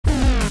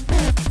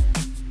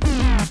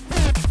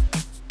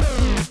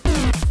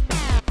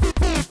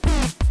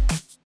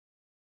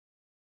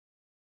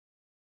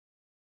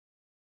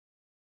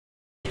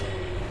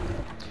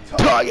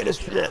I get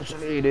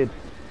assassinated.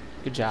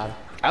 Good job.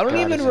 I don't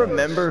even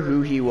remember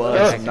who he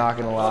was, I'm not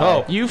gonna lie.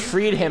 Oh, you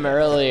freed him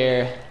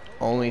earlier.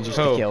 Only just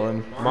to kill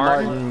him.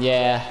 Martin,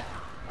 yeah.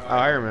 Oh,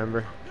 I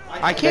remember.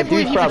 I can't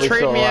believe he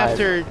betrayed me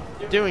after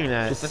doing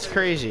that. That's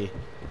crazy.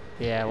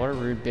 Yeah, what a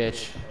rude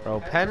bitch.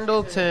 Bro,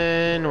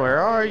 Pendleton, where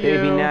are you?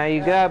 Baby, now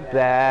you got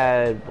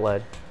bad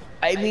blood.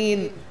 I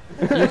mean,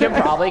 you can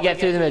probably get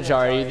through the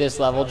majority of this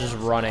level just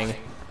running.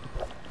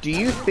 Do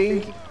you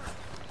think,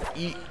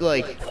 you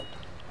would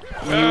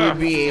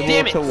be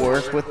able to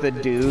work with the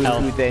dude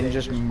who then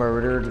just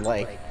murdered,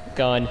 like,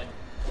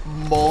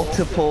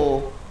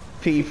 multiple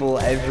people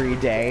every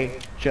day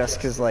just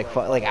because, like,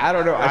 I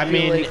don't know. I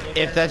mean,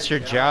 if that's your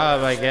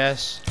job, I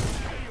guess.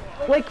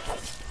 Like,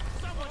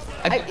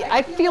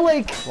 I feel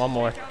like... One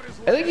more.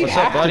 I think you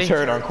have to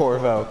turn on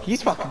Corvo.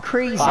 He's fucking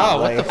crazy.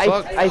 Oh, what the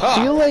fuck? I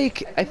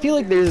feel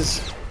like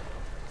there's...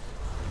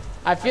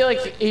 I feel like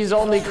he's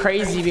only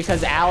crazy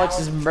because Alex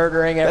is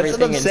murdering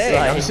everything in sight.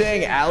 I'm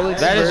saying Alex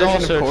that is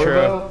also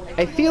Corvo. true.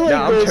 I feel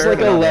like there's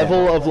like a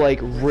level of like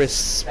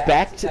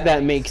respect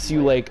that makes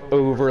you like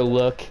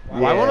overlook.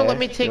 Why won't it let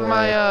me take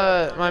my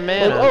my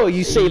mana? Like, oh,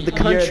 you saved the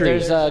country.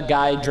 There's a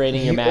guy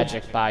draining your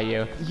magic by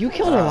you. You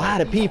killed a lot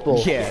of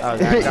people. Yeah.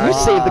 You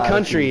saved the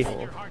country.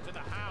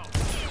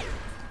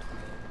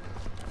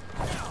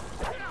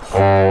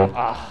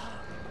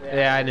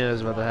 Yeah, I knew it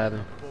was about to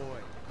happen.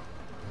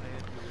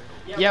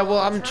 Yeah, well,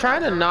 I'm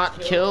trying to not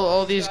kill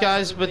all these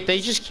guys, but they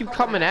just keep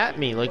coming at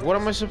me. Like, what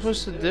am I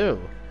supposed to do?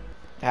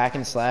 Hack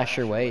and slash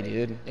your way,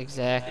 dude.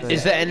 Exactly.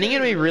 Is the ending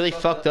gonna be really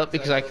fucked up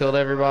because I killed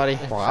everybody?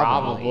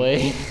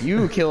 Probably.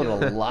 You killed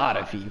a lot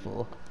of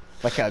people.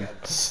 Like a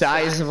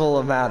sizable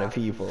amount of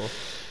people.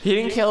 He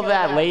didn't kill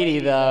that lady,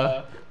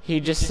 though. He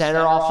just sent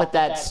her off with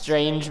that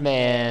strange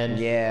man.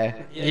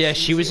 Yeah. Yeah,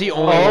 she was the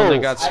only one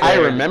that got spared. I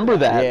remember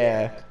that.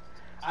 Yeah.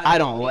 I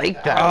don't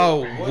like that.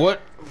 Oh,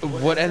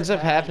 what ends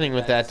up happening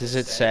with that? Does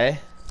it say?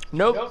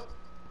 Nope.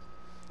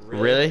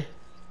 Really?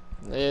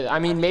 I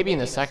mean, maybe in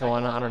the second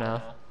one. I don't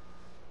know.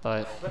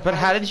 But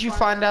how did you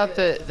find out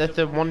that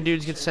the one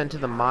dudes get sent to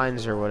the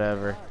mines or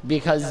whatever?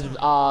 Because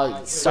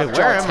Suckjaw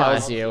where am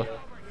tells I? you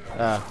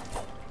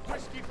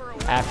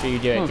after you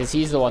do it, because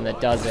he's the one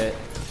that does it.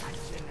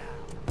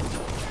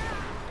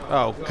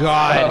 Oh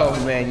God!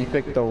 Oh man, you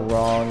picked the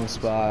wrong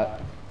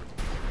spot.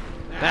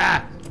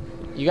 Ah!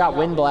 You got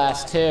Wind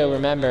Blast too.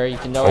 Remember, you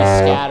can always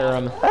scatter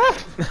them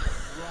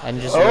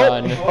and just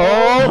run.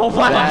 Oh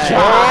my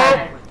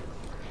God!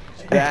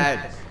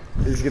 That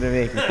is gonna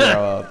make me throw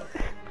up.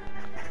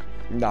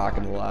 Not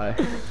gonna lie.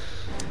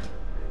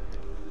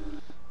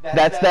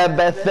 That's that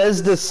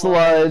Bethesda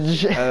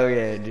sludge. Oh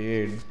yeah,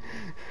 dude.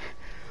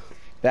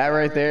 That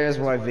right there is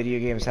why video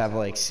games have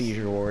like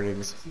seizure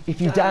warnings. If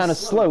you die on a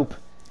slope,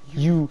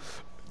 you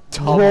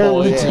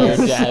Tumble into into your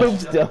the death.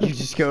 slope's done. You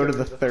just go to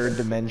the third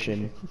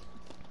dimension.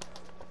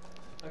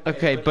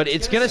 Okay, but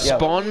it's gonna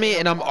spawn me,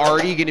 and I'm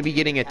already gonna be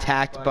getting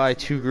attacked by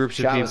two groups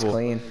of Shot was people.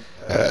 clean.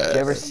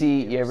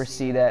 You ever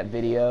see that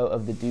video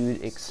of the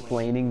dude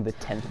explaining the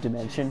 10th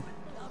dimension?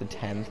 The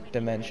 10th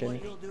dimension.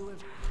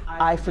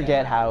 I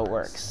forget how it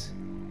works,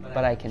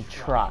 but I can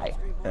try.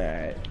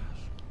 Alright.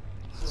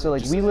 So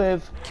like we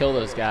live Kill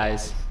those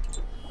guys.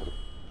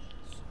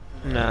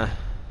 Nah.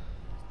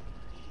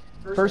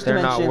 first They're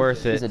dimension not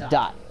worth it. is a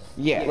dot.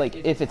 Yeah. Like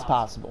if it's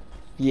possible.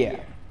 Yeah.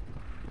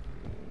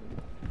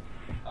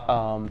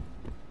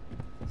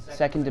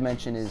 Second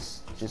dimension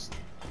is just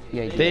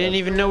the idea They didn't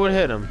even know what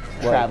hit them.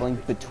 of traveling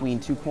between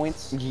 2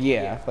 points.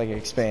 Yeah, like an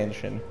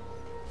expansion.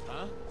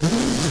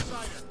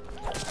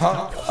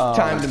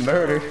 Time to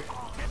murder.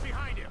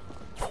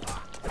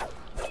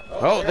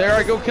 Oh, there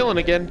I go killing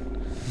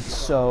again.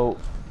 So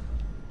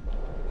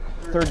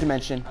third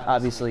dimension,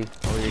 obviously,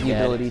 the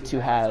ability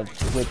to have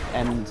width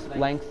and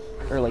length,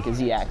 or like a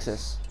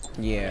z-axis.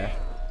 Yeah.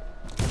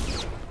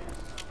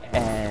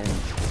 And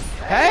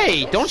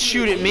Hey, don't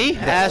shoot at me,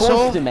 fourth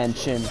asshole.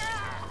 dimension.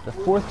 The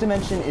fourth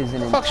dimension is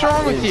an What's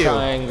wrong with you?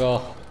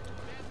 Triangle.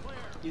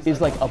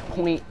 is like a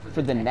point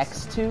for the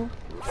next two.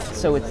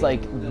 So it's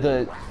like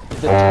the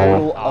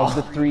total of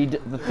the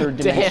third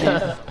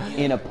dimension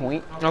in a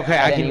point. Okay,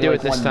 at I can any, do like,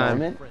 it this one time.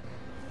 moment.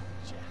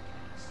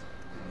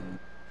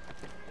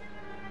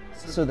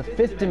 So the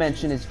fifth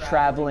dimension is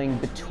traveling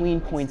between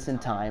points in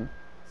time.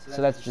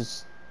 So that's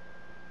just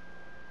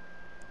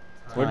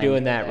We're time,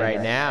 doing that I right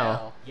guess.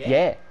 now.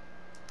 Yeah.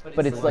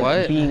 But it's like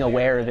What? being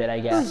aware of it, I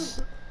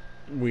guess.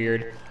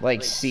 Weird.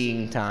 Like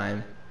seeing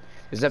time.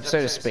 There's an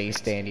episode of Space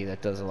Dandy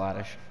that does a lot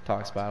of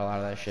talks about a lot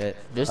of that shit.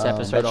 This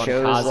episode That on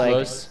show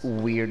Cosmos. is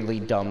like weirdly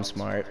dumb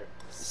smart.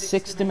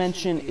 Sixth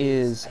dimension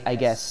is, I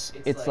guess,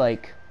 it's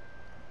like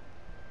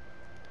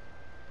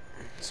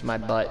It's my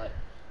butt.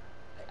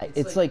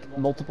 it's like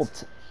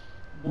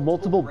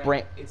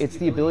it's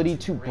the ability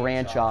to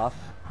branch off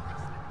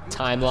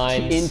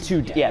Timelines.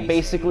 into, yeah,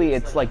 basically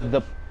it's like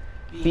the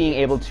being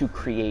able to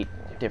create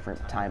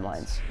different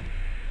timelines.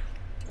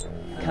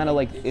 Kind of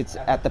like it's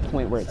at the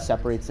point where it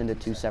separates into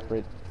two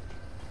separate.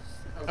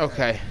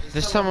 Okay,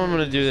 this time I'm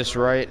gonna do this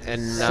right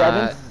and not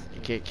Seventh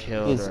get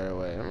killed is right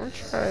away. I'm gonna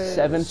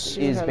Seventh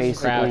is basically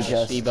Crouch,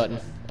 just B button,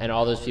 and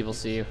all those people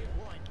see you.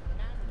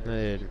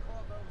 Dude.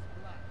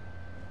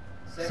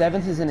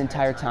 Seventh is an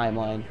entire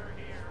timeline,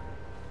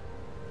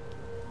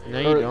 No,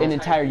 you or don't. an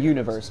entire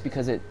universe,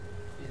 because it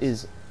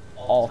is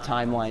all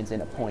timelines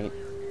in a point.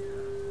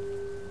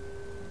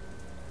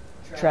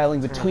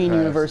 Traveling between Okay.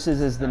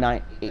 universes is the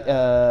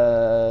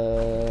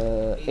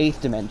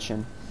eighth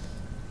dimension.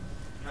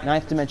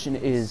 Ninth dimension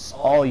is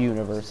all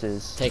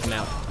universes, Take him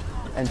out.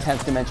 and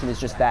 10th dimension is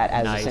just that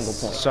as Nice. a single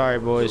point. Sorry,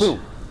 boys. Ooh,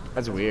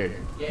 That's weird.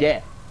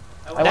 yeah.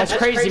 That's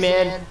crazy,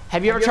 man.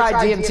 Have you ever tried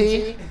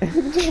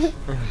DMT?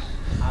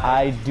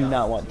 I do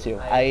not want to.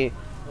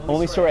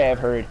 Only story I've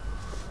heard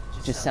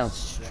just sounds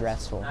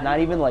stressful. Not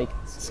even like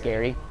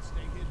scary.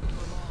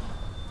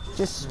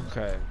 Just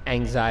Okay.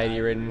 Anxiety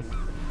ridden.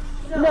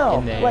 no,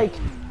 In there. like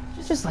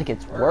just like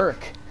it's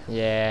work.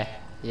 Yeah,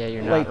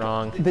 you're not Like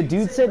wrong. the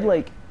dude said,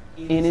 like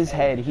in his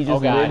head he just Oh,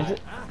 God.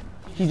 lived.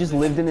 He just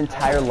lived an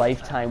entire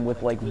lifetime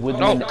with like Oh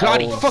woodland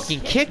God, he elves. fucking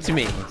kicked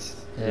me.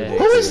 Yeah.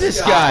 Who is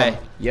this guy?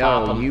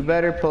 Yo, you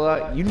better pull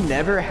out. You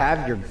never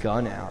have your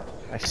gun out.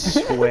 I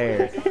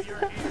swear.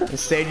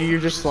 Instead, you're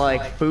just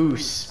like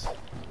foos.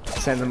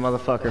 Send the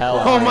motherfucker. Hell.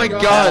 Oh flying. my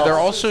God, they're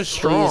all so Please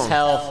strong.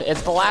 health.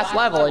 It's the last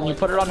level, and you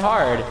put it on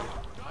hard.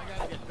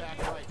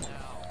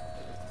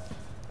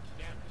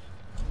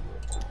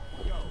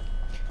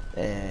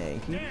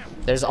 Thank you.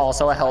 There's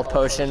also a health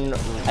potion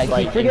I right keep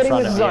in forgetting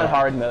front this of is you. on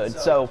hard mode,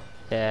 so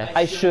Yeah.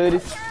 I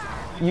should.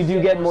 You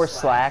do get more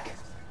slack.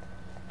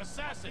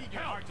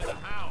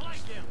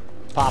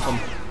 Pop him.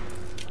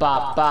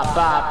 Bop, bop,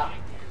 bop.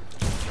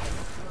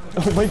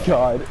 Oh my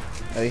god.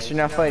 At least you're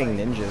not fighting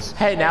ninjas.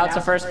 Hey, now it's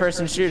a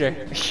first-person shooter.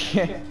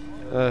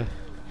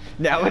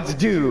 Now it's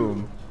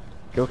Doom.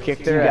 Go kick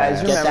You their guys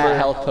ass. Get that Remember-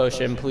 health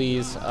potion,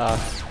 please.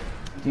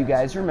 Do you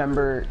guys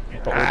remember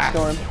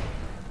Bulletstorm?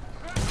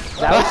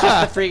 That was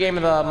just the free game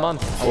of the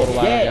month a little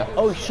while Yeah. ago.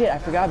 Oh shit, I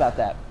forgot about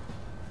that.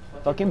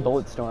 Fucking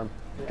Bulletstorm.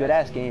 Good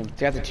ass game. It's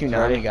got the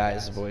Toonami guy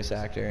as the voice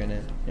actor in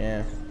it.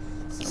 Yeah.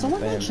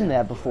 Someone fan. mentioned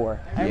that before.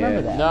 I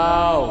remember that.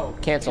 No,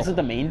 Is cancel. it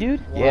the main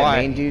dude? Yeah, Why?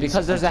 main dude's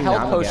Because there's a the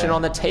health Toonami potion guy.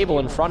 on the table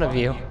in front of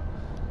you.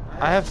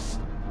 I have.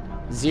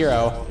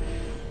 0.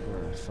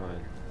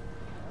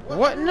 Fine.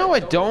 What? No, I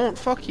don't.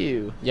 Fuck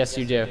you. Yes,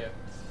 you do.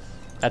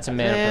 That's a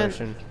mana Man.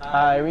 potion.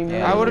 I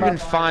remember. I would have been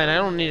fine. I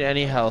don't need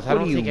any health. I What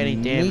don't do take you any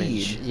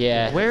damage. need?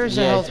 Yeah. Where's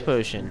the yeah. health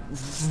potion?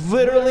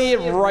 Literally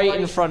right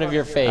in front of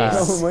your face.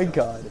 Oh my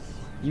god.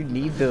 You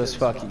need those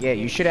fucking. Yeah,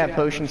 you should have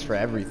potions for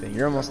everything.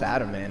 You're almost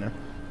out of mana.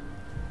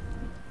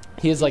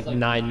 He has like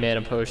 9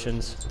 mana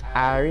potions.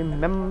 I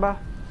remember.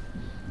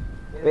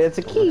 It's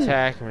a key.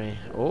 Attack me.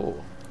 Oh.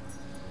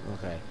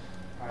 Okay.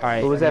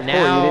 Alright, What was that for? You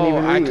now didn't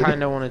even I read.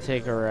 kind of want to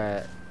take a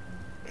rat.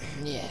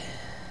 Yeah.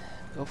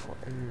 Go for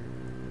it.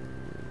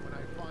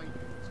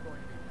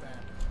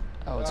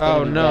 Oh, it's Oh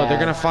gonna be no, they're bad.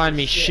 gonna find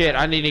me. Shit,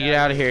 I need to get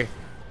out of here.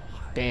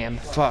 Bam.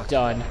 Fuck.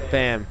 Done.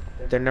 Bam.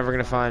 They're never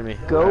gonna find me.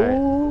 Go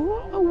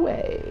Alright.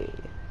 away.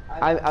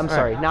 I'm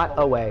sorry, not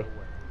away.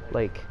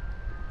 Like,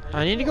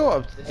 I need to go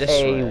up this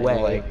A way.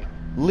 way. Like,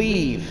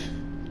 leave.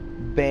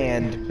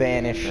 Banned,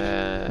 banished.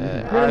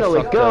 no,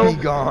 like, fucked go. up.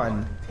 Be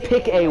gone.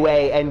 pick a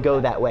way and go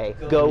that way.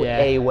 Go Yeah.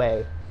 a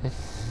way.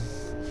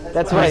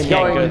 That's what I He's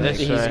can't mean. go going, this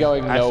he's way.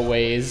 going no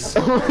ways.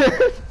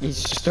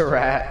 He's just a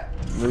rat.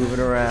 Moving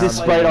around.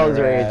 Despite all his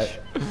being a rage.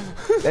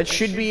 rat. That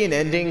should be an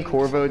ending.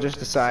 Corvo just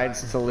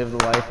decides to live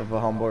the life of a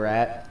humble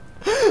rat.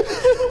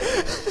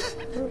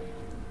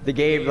 The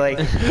game, like,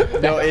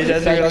 no, it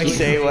doesn't really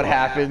say what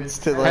happens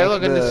to, like, Hey,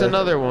 look, and it's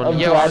another one. I'm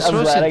Yo, glad- I'm I'm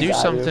supposed glad to I do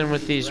got something you.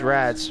 with these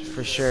rats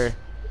for sure.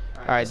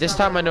 All right, this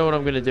time I know what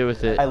I'm gonna do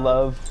with it. I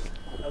love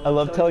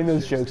telling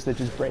those jokes that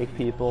just break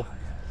people.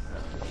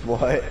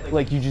 What?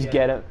 Like you just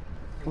get it.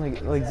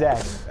 Like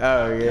Zach.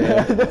 Oh,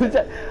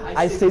 yeah.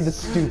 I say the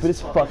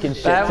stupidest fucking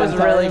shit. That was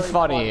really sometimes.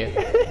 funny.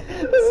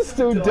 This is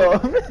so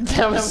dumb.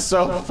 That was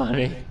so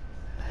funny.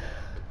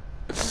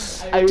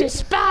 I,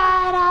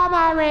 Despite all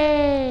my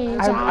rage,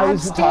 I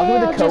was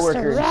talking with a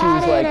coworker and she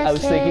was like, I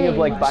was thinking of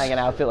like buying an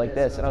outfit like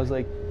this, and I was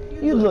like,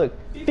 you look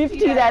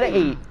 15 out of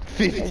 8.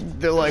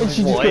 They're like, And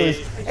she what?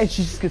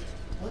 just goes,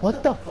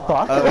 what the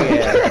fuck? Oh,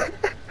 yeah.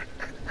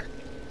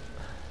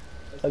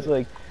 I was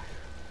like,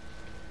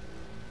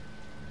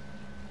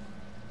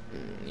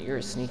 You're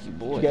a sneaky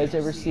boy. you guys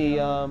ever see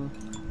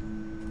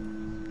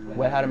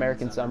Wet Hot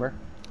American Summer?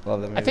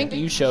 Love that movie. I think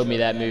you showed me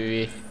that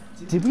movie.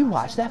 Did we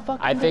watch that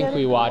fucking I think together?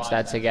 we watched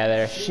that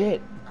together.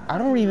 Shit. I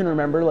don't even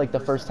remember like the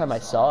first time I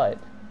saw it.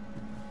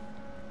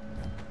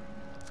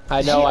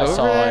 I know he I over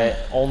saw there?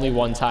 it only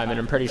one time, and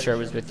I'm pretty sure it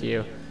was with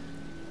you.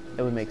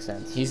 It would make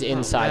sense. He's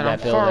inside Man,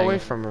 that I'm far away building.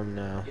 from him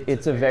now.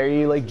 It's a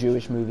very like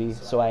Jewish movie,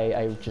 so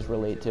I just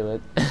relate to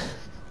it.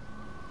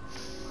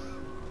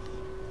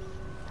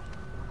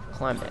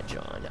 Climb that,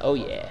 John. Oh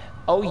yeah.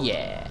 Oh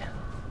yeah.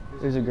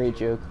 There's a great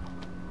joke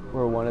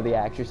where one of the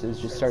actresses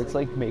just starts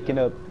like making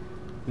up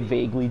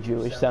vaguely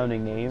Jewish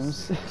sounding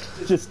names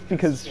just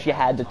because she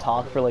had to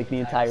talk for like the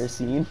entire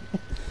scene.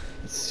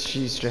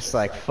 She's just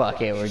like,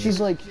 fuck it. She's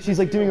like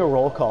doing a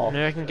roll call.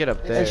 Maybe I can get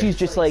up there. And she's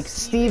just like,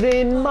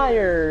 Stephen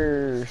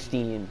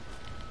Meyerstein.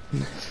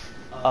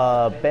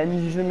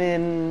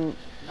 Benjamin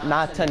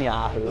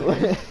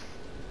Netanyahu.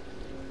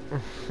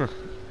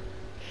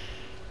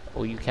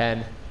 Oh, you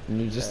can.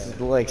 And you just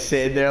like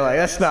sitting there like,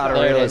 that's not a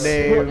There it real is.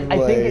 name. I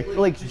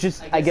like,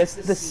 think I guess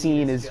the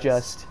scene is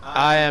just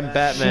I am she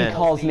Batman.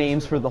 calls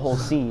names for the whole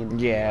scene.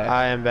 yeah.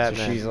 I am So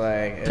Batman. she's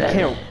like,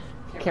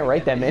 Can't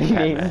write that many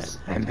names.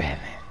 I'm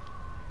Batman.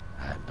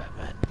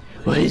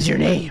 What is your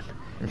name?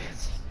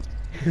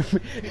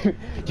 Do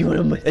you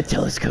want a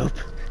telescope?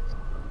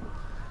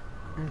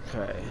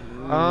 Okay.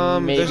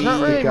 Maybe There's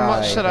not really guy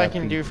much that I got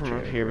can do beat from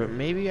up here, but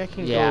maybe I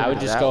can go Yeah, I would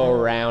just that go way.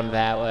 around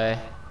that way.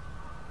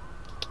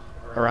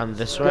 Around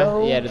this way.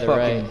 Go. Yeah, to the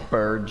Fucking right.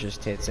 bird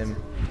just hits him.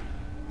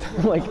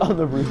 Like on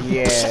the roof.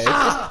 Yeah. it's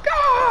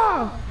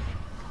just,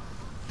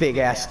 big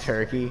ass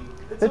turkey.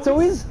 That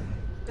scares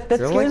the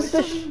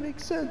doesn't make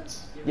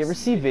sense. You ever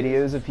see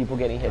videos of people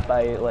getting hit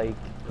by like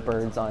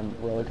birds on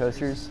roller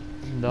coasters?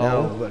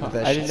 No, but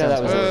that I shit didn't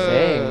know that sounds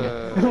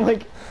was a thing.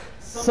 Like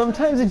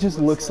sometimes it just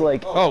looks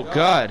like Oh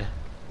God.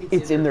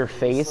 it's in their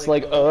face,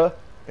 like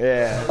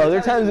Yeah. Other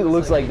times it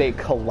looks like they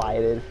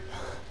collided.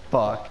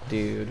 Fuck,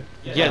 dude.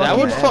 Yeah, that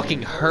would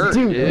fucking hurt,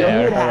 Dude, dude. you know Yeah, who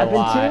it it hurt a happened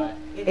lot.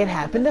 to? It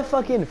happened to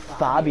fucking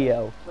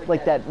Fabio,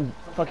 like that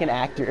fucking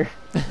actor.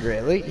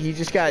 Really? He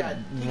just got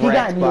He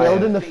got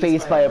nailed in the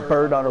face by a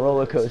bird on a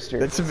roller coaster.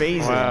 That's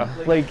amazing. Wow.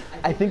 Like,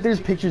 I think there's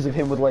pictures of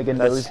him with like a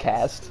nose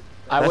cast.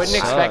 I wouldn't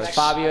expect sucks.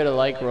 Fabio to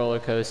like roller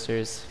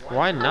coasters.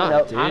 Why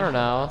not, dude? I don't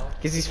know.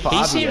 Because he's Fabio.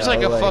 He seems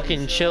like a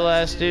fucking chill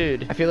ass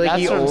dude. I feel like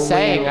That's he what I'm only.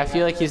 saying. I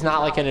feel like he's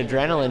not like an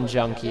adrenaline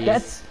junkie. I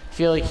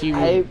feel like he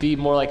would be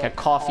more like a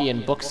coffee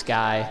and books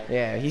guy.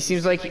 Yeah, he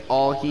seems like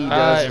all he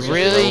does is just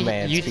Really?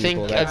 romance You people. think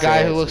a That's guy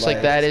it. who looks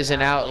like that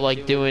isn't out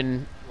like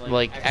doing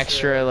like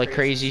extra like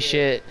crazy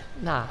shit?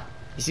 Nah.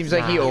 He seems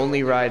like he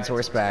only rides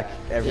horseback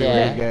everywhere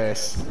Yeah. he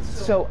goes.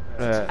 So,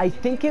 I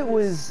think it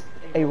was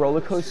a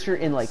roller coaster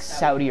in like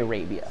Saudi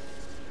Arabia.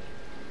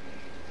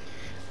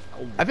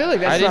 I feel like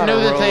that's I didn't not know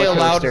a that they roller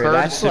allowed coaster. birds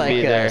That's to like be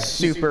a there.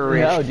 super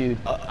rich, No, dude.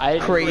 I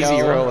crazy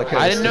no, roller coaster.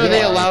 I didn't know they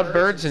Yeah. allowed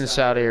birds in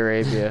Saudi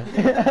Arabia.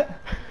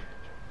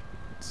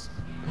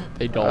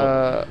 They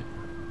don't.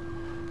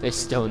 They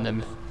stone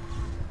them.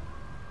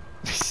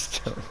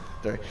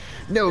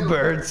 No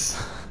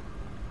birds.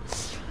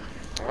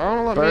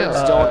 Oh, let me Birds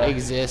up. don't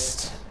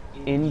exist.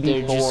 In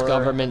They're just before,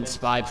 government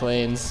spy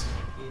planes.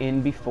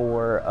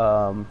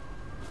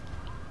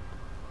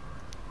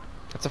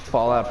 That's a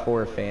Fallout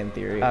 4 fan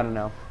theory. I don't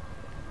know.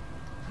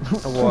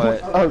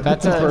 What? Oh,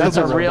 That's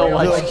a real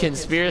life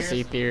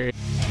conspiracy theory.